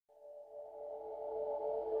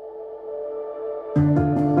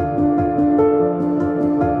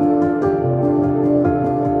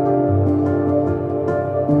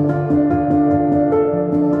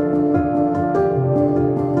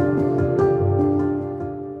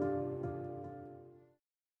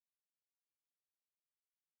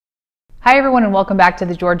Hi everyone and welcome back to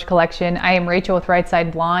the George Collection. I am Rachel with Right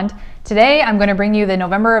Side Blonde. Today I'm going to bring you the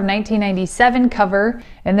November of 1997 cover,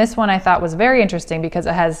 and this one I thought was very interesting because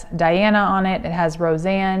it has Diana on it, it has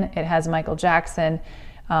Roseanne, it has Michael Jackson,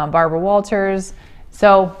 Barbara Walters.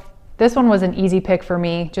 So this one was an easy pick for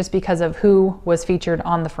me just because of who was featured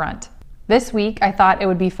on the front. This week, I thought it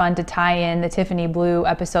would be fun to tie in the Tiffany Blue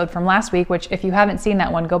episode from last week, which if you haven't seen that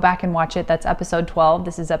one, go back and watch it. That's episode 12.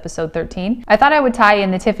 This is episode 13. I thought I would tie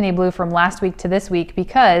in the Tiffany Blue from last week to this week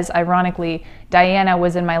because, ironically, Diana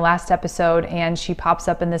was in my last episode and she pops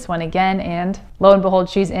up in this one again, and lo and behold,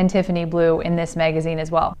 she's in Tiffany Blue in this magazine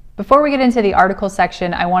as well. Before we get into the article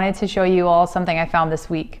section, I wanted to show you all something I found this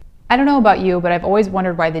week. I don't know about you, but I've always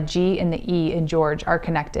wondered why the G and the E in George are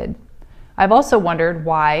connected. I've also wondered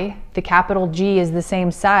why the capital G is the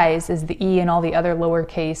same size as the E and all the other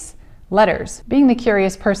lowercase letters. Being the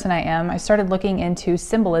curious person I am, I started looking into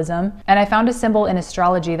symbolism, and I found a symbol in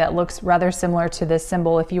astrology that looks rather similar to this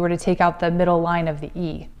symbol if you were to take out the middle line of the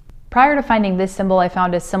E. Prior to finding this symbol, I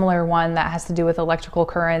found a similar one that has to do with electrical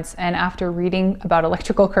currents, and after reading about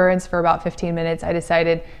electrical currents for about 15 minutes, I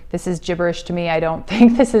decided this is gibberish to me. I don't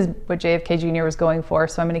think this is what JFK Jr. was going for,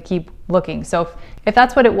 so I'm going to keep looking. So if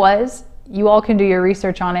that's what it was, you all can do your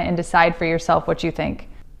research on it and decide for yourself what you think.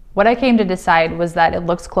 What I came to decide was that it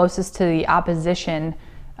looks closest to the opposition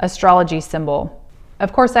astrology symbol.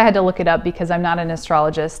 Of course, I had to look it up because I'm not an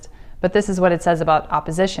astrologist, but this is what it says about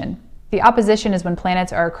opposition. The opposition is when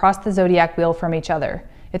planets are across the zodiac wheel from each other.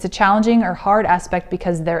 It's a challenging or hard aspect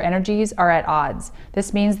because their energies are at odds.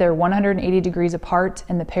 This means they're 180 degrees apart,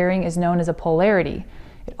 and the pairing is known as a polarity.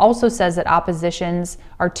 It also says that oppositions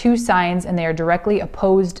are two signs and they are directly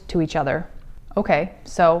opposed to each other. Okay,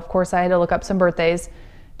 so of course I had to look up some birthdays.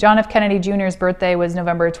 John F. Kennedy Jr.'s birthday was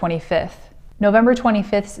November 25th. November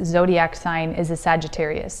 25th's zodiac sign is a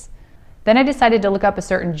Sagittarius. Then I decided to look up a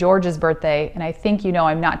certain George's birthday, and I think you know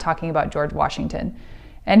I'm not talking about George Washington.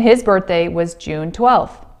 And his birthday was June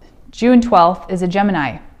 12th. June 12th is a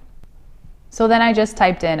Gemini. So then I just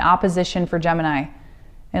typed in opposition for Gemini.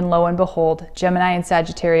 And lo and behold, Gemini and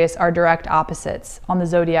Sagittarius are direct opposites on the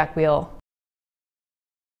zodiac wheel.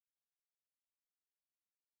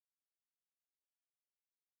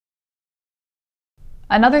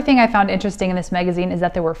 Another thing I found interesting in this magazine is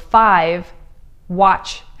that there were 5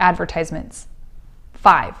 watch advertisements.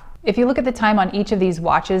 5. If you look at the time on each of these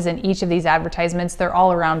watches and each of these advertisements, they're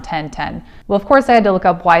all around 10:10. Well, of course I had to look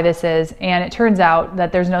up why this is, and it turns out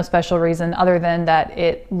that there's no special reason other than that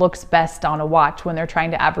it looks best on a watch when they're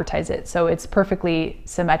trying to advertise it. So it's perfectly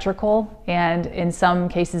symmetrical, and in some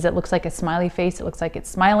cases it looks like a smiley face, it looks like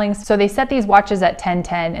it's smiling. So they set these watches at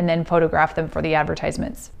 10:10 and then photograph them for the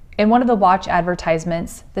advertisements. In one of the watch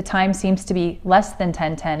advertisements, the time seems to be less than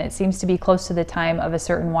 10:10. It seems to be close to the time of a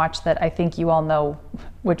certain watch that I think you all know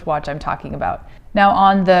which watch I'm talking about. Now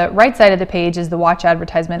on the right side of the page is the watch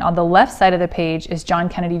advertisement. On the left side of the page is John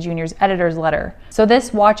Kennedy Jr.'s editor's letter. So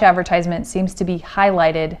this watch advertisement seems to be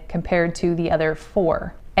highlighted compared to the other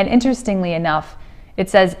 4. And interestingly enough, it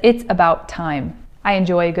says it's about time. I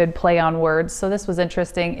enjoy a good play on words, so this was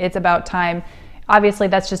interesting. It's about time. Obviously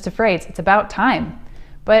that's just a phrase. It's about time.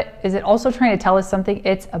 But is it also trying to tell us something?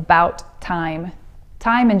 It's about time.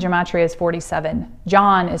 Time in gematria is 47.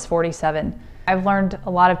 John is 47. I've learned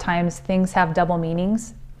a lot of times things have double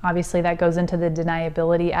meanings. Obviously that goes into the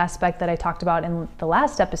deniability aspect that I talked about in the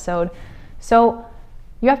last episode. So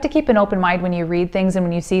you have to keep an open mind when you read things and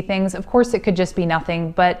when you see things. Of course it could just be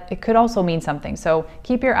nothing, but it could also mean something. So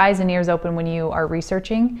keep your eyes and ears open when you are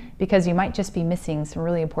researching because you might just be missing some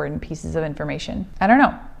really important pieces of information. I don't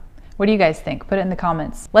know. What do you guys think? Put it in the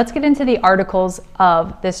comments. Let's get into the articles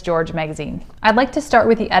of this George magazine. I'd like to start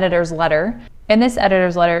with the editor's letter. In this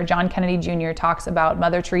editor's letter, John Kennedy Jr. talks about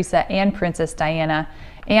Mother Teresa and Princess Diana,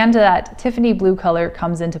 and that Tiffany blue color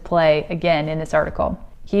comes into play again in this article.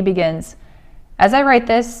 He begins, "As I write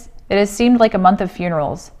this, it has seemed like a month of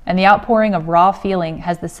funerals, and the outpouring of raw feeling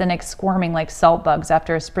has the cynics squirming like salt bugs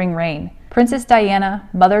after a spring rain. Princess Diana,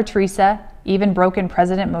 Mother Teresa, even broken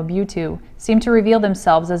President Mobutu seem to reveal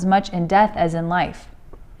themselves as much in death as in life.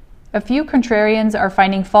 A few contrarians are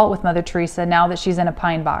finding fault with Mother Teresa now that she's in a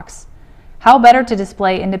pine box. How better to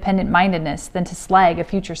display independent-mindedness than to slag a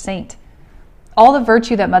future saint? All the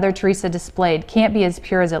virtue that Mother Teresa displayed can't be as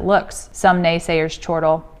pure as it looks, some naysayers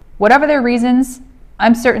chortle. Whatever their reasons,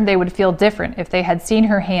 I'm certain they would feel different if they had seen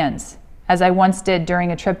her hands, as I once did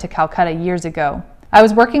during a trip to Calcutta years ago. I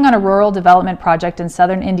was working on a rural development project in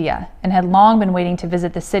southern India and had long been waiting to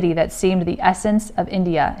visit the city that seemed the essence of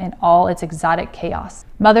India in all its exotic chaos.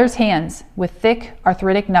 Mother's hands, with thick,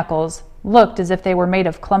 arthritic knuckles, looked as if they were made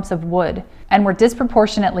of clumps of wood and were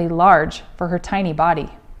disproportionately large for her tiny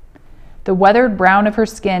body. The weathered brown of her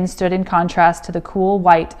skin stood in contrast to the cool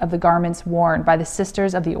white of the garments worn by the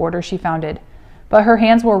sisters of the order she founded, but her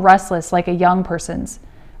hands were restless like a young person's.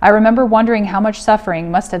 I remember wondering how much suffering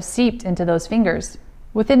must have seeped into those fingers.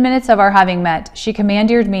 Within minutes of our having met, she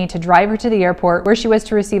commandeered me to drive her to the airport where she was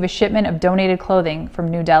to receive a shipment of donated clothing from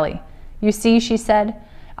New Delhi. "You see," she said,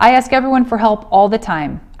 "I ask everyone for help all the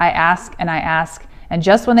time. I ask, and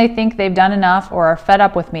just when they think they've done enough or are fed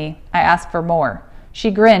up with me, I ask for more." She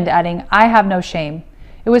grinned, adding, "I have no shame."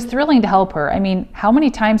 It was thrilling to help her. I mean, how many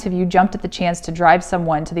times have you jumped at the chance to drive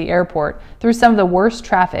someone to the airport through some of the worst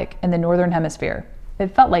traffic in the Northern Hemisphere?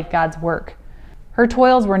 It felt like God's work. Her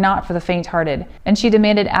toils were not for the faint-hearted, and she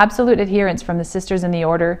demanded absolute adherence from the sisters in the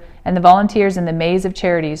order and the volunteers in the maze of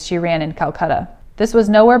charities she ran in Calcutta. This was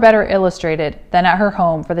nowhere better illustrated than at her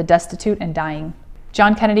home for the destitute and dying.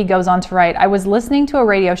 John Kennedy goes on to write, "I was listening to a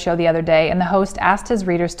radio show the other day, and the host asked his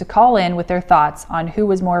readers to call in with their thoughts on who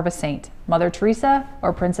was more of a saint, Mother Teresa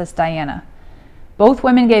or Princess Diana. Both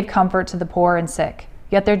women gave comfort to the poor and sick,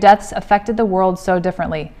 yet their deaths affected the world so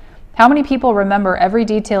differently. How many people remember every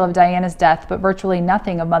detail of Diana's death, but virtually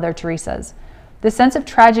nothing of Mother Teresa's? The sense of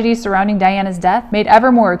tragedy surrounding Diana's death, made ever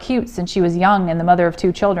more acute since she was young and the mother of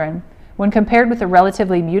 2 children, when compared with the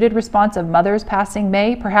relatively muted response of mothers passing,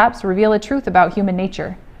 may perhaps reveal a truth about human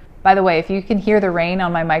nature." By the way, if you can hear the rain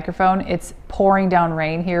on my microphone, it's pouring down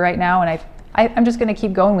rain here right now, and I'm just going to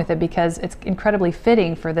keep going with it because it's incredibly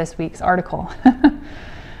fitting for this week's article.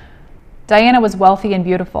 Diana was wealthy and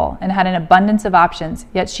beautiful and had an abundance of options,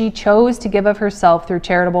 yet she chose to give of herself through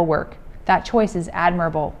charitable work. That choice is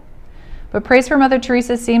admirable. But praise for Mother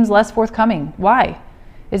Teresa seems less forthcoming. Why?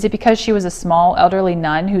 Is it because she was a small elderly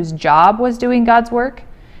nun whose job was doing God's work?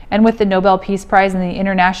 And with the Nobel Peace Prize and the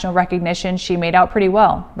international recognition, she made out pretty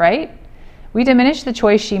well, right? We diminish the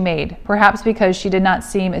choice she made, perhaps because she did not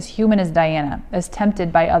seem as human as Diana, as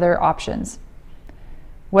tempted by other options.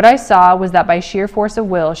 What I saw was that by sheer force of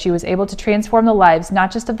will, she was able to transform the lives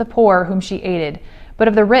not just of the poor whom she aided, but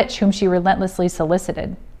of the rich whom she relentlessly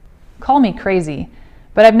solicited. Call me crazy,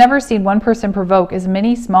 but I've never seen one person provoke as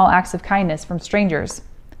many small acts of kindness from strangers.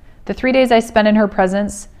 The 3 days I spent in her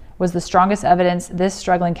presence was the strongest evidence this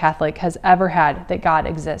struggling Catholic has ever had that God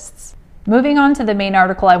exists. Moving on to the main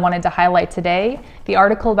article I wanted to highlight today, the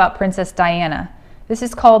article about Princess Diana. This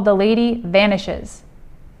is called "The Lady Vanishes,"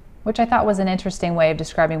 which I thought was an interesting way of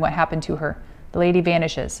describing what happened to her. The Lady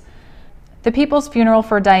Vanishes. The People's Funeral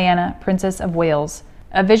for Diana, Princess of Wales.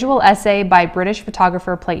 A visual essay by British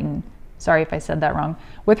photographer Clayton. Sorry if I said that wrong.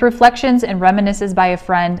 With reflections and reminiscences by a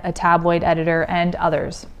friend, a tabloid editor, and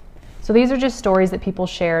others. So these are just stories that people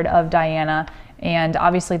shared of Diana, and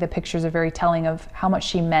obviously the pictures are very telling of how much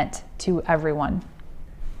she meant to everyone.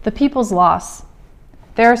 The people's loss.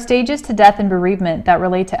 There are stages to death and bereavement that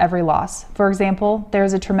relate to every loss. For example, there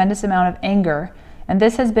is a tremendous amount of anger, and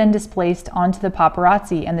this has been displaced onto the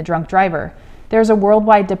paparazzi and the drunk driver. There is a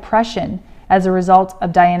worldwide depression as a result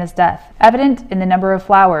of Diana's death, evident in the number of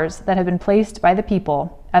flowers that have been placed by the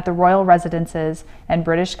people at the royal residences and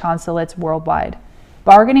British consulates worldwide.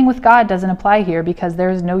 Bargaining with God doesn't apply here because there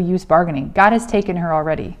is no use bargaining. God has taken her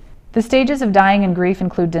already. The stages of dying and grief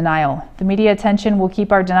include denial. The media attention will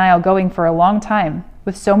keep our denial going for a long time.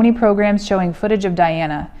 With so many programs showing footage of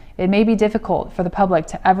Diana, it may be difficult for the public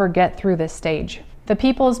to ever get through this stage. The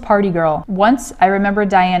People's Party Girl. Once, I remember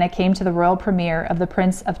Diana came to the royal premiere of The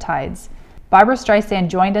Prince of Tides. Barbra Streisand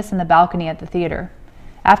joined us in the balcony at the theater.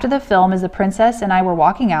 After the film, as the princess and I were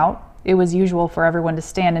walking out, it was usual for everyone to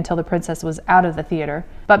stand until the princess was out of the theater.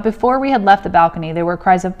 But before we had left the balcony, there were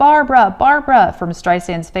cries of "Barbara! Barbara!" from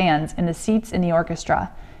Streisand's fans in the seats in the orchestra.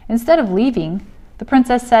 Instead of leaving, the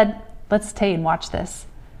princess said, "Let's stay and watch this."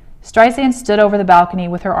 Streisand stood over the balcony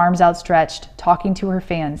with her arms outstretched, talking to her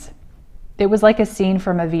fans. It was like a scene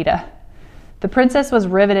from Evita. The princess was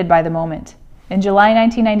riveted by the moment. In July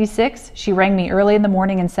 1996, she rang me early in the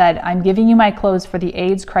morning and said, "I'm giving you my clothes for the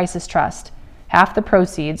AIDS Crisis Trust." Half the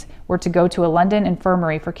proceeds were to go to a London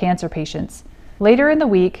infirmary for cancer patients. Later in the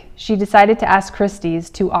week, she decided to ask Christie's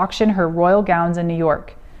to auction her royal gowns in New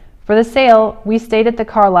York. For the sale, we stayed at the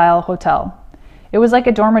Carlisle Hotel. It was like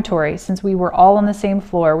a dormitory since we were all on the same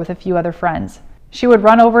floor with a few other friends. She would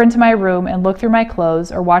run over into my room and look through my clothes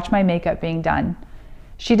or watch my makeup being done.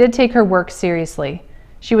 She did take her work seriously.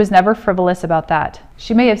 She was never frivolous about that.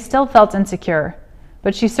 She may have still felt insecure.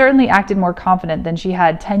 but she certainly acted more confident than she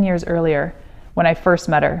had 10 years earlier when I first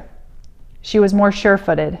met her. She was more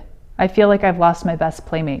sure-footed. I feel like I've lost my best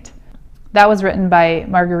playmate. That was written by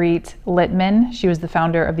Marguerite Littman. She was the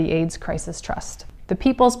founder of the AIDS Crisis Trust. The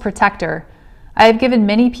People's Protector. I have given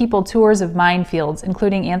many people tours of minefields,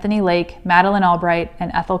 including Anthony Lake, Madeleine Albright,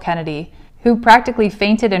 and Ethel Kennedy, who practically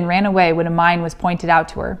fainted and ran away when a mine was pointed out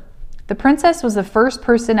to her. The princess was the first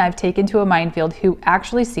person I've taken to a minefield who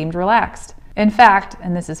actually seemed relaxed. In fact,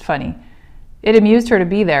 and this is funny, it amused her to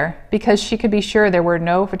be there because she could be sure there were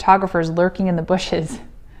no photographers lurking in the bushes.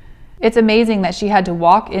 It's amazing that she had to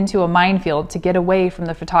walk into a minefield to get away from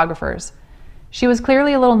the photographers. She was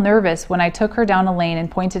clearly a little nervous when I took her down a lane and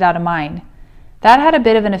pointed out a mine. That had a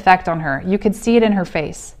bit of an effect on her. You could see it in her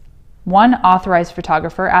face. One authorized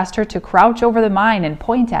photographer asked her to crouch over the mine and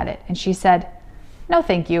point at it, and she said, "No,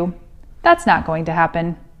 thank you. That's not going to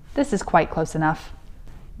happen. This is quite close enough."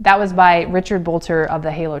 That was by Richard Bolter of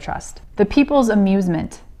the Halo Trust. The People's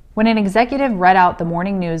Amusement. When an executive read out the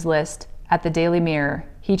morning news list at the Daily Mirror,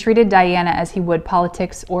 he treated Diana as he would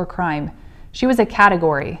politics or crime. She was a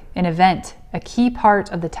category, an event, a key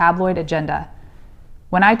part of the tabloid agenda.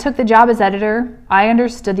 When I took the job as editor, I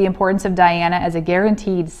understood the importance of Diana as a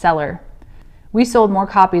guaranteed seller. We sold more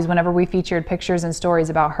copies whenever we featured pictures and stories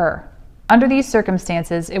about her. Under these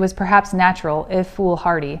circumstances, it was perhaps natural, if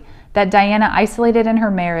foolhardy, that Diana, isolated in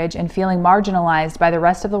her marriage and feeling marginalized by the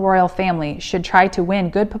rest of the royal family, should try to win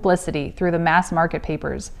good publicity through the mass market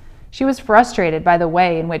papers. She was frustrated by the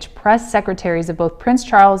way in which press secretaries of both Prince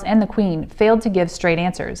Charles and the Queen failed to give straight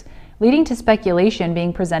answers, leading to speculation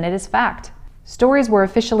being presented as fact. Stories were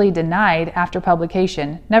officially denied after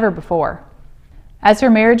publication, never before. As her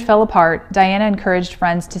marriage fell apart, Diana encouraged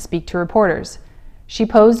friends to speak to reporters. She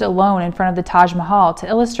posed alone in front of the Taj Mahal to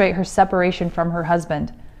illustrate her separation from her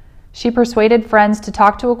husband. She persuaded friends to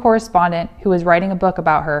talk to a correspondent who was writing a book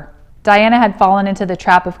about her. Diana had fallen into the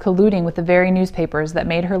trap of colluding with the very newspapers that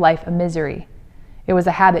made her life a misery. It was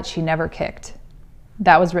a habit she never kicked.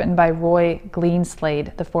 That was written by Roy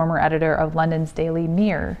Greenslade, the former editor of London's Daily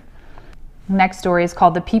Mirror. The next story is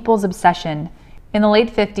called The People's Obsession. In the late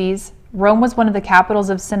 50s, Rome was one of the capitals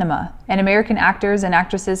of cinema, and American actors and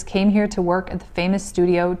actresses came here to work at the famous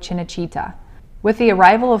studio Cinecittà. With the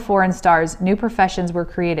arrival of foreign stars, new professions were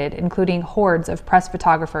created, including hordes of press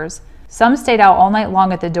photographers. Some stayed out all night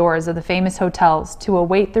long at the doors of the famous hotels to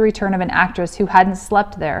await the return of an actress who hadn't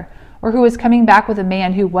slept there, or who was coming back with a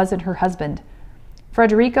man who wasn't her husband.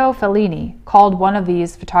 Federico Fellini called one of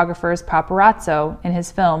these photographers paparazzo in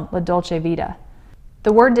his film La Dolce Vita.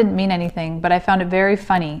 The word didn't mean anything, but I found it very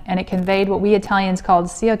funny, and it conveyed what we Italians called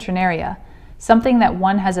siotroneria, something that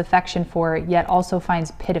one has affection for yet also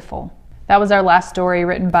finds pitiful. That was our last story,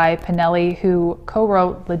 written by Pinelli, who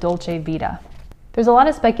co-wrote La Dolce Vita. There's a lot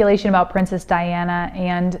of speculation about Princess Diana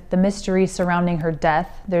and the mystery surrounding her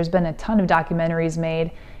death. There's been a ton of documentaries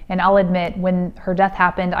made, and I'll admit, when her death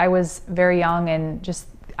happened, I was very young and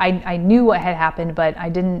I knew what had happened, but I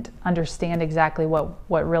didn't understand exactly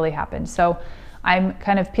what really happened. So I'm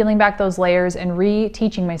kind of peeling back those layers and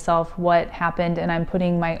re-teaching myself what happened, and I'm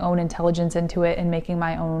putting my own intelligence into it and making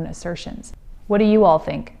my own assertions. What do you all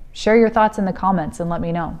think? Share your thoughts in the comments and let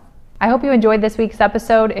me know. I hope you enjoyed this week's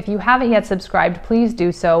episode. If you haven't yet subscribed, please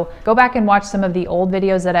do so. Go back and watch some of the old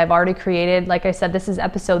videos that I've already created. Like I said, this is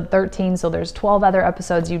episode 13, so there's 12 other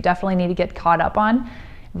episodes you definitely need to get caught up on.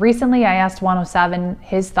 Recently, I asked 107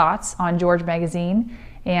 his thoughts on George Magazine,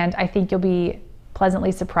 and I think you'll be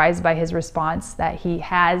pleasantly surprised by his response that he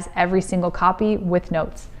has every single copy with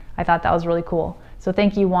notes. I thought that was really cool. So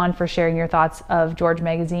thank you, Juan, for sharing your thoughts of George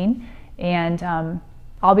Magazine. And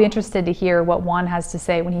I'll be interested to hear what Juan has to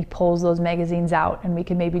say when he pulls those magazines out, and we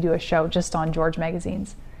can maybe do a show just on George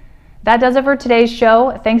magazines. That does it for today's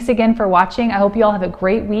show. Thanks again for watching. I hope you all have a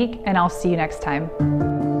great week, and I'll see you next time.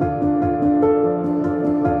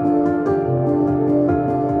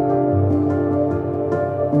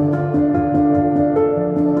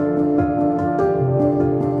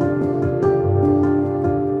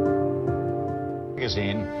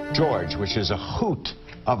 George, which is a hoot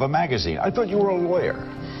of a magazine. I thought you were a lawyer.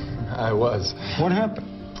 I was. What happened?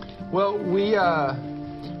 Well,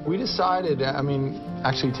 we decided,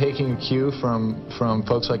 actually taking a cue from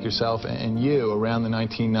folks like yourself and you around the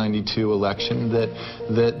 1992 election,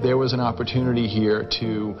 that there was an opportunity here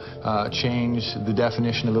to change the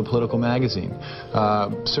definition of a political magazine.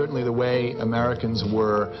 Certainly the way Americans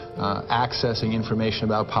were accessing information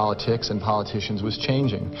about politics and politicians was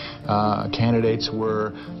changing. Candidates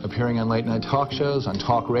were appearing on late night talk shows, on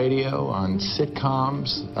talk radio, on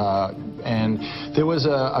sitcoms, And there was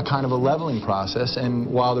a kind of a leveling process,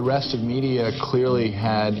 and while the rest of media clearly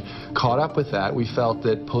had caught up with that, we felt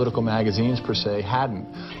that political magazines per se hadn't.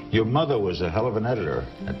 Your mother was a hell of an editor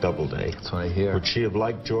at Doubleday. That's what I hear. Would she have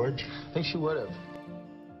liked George? I think she would have.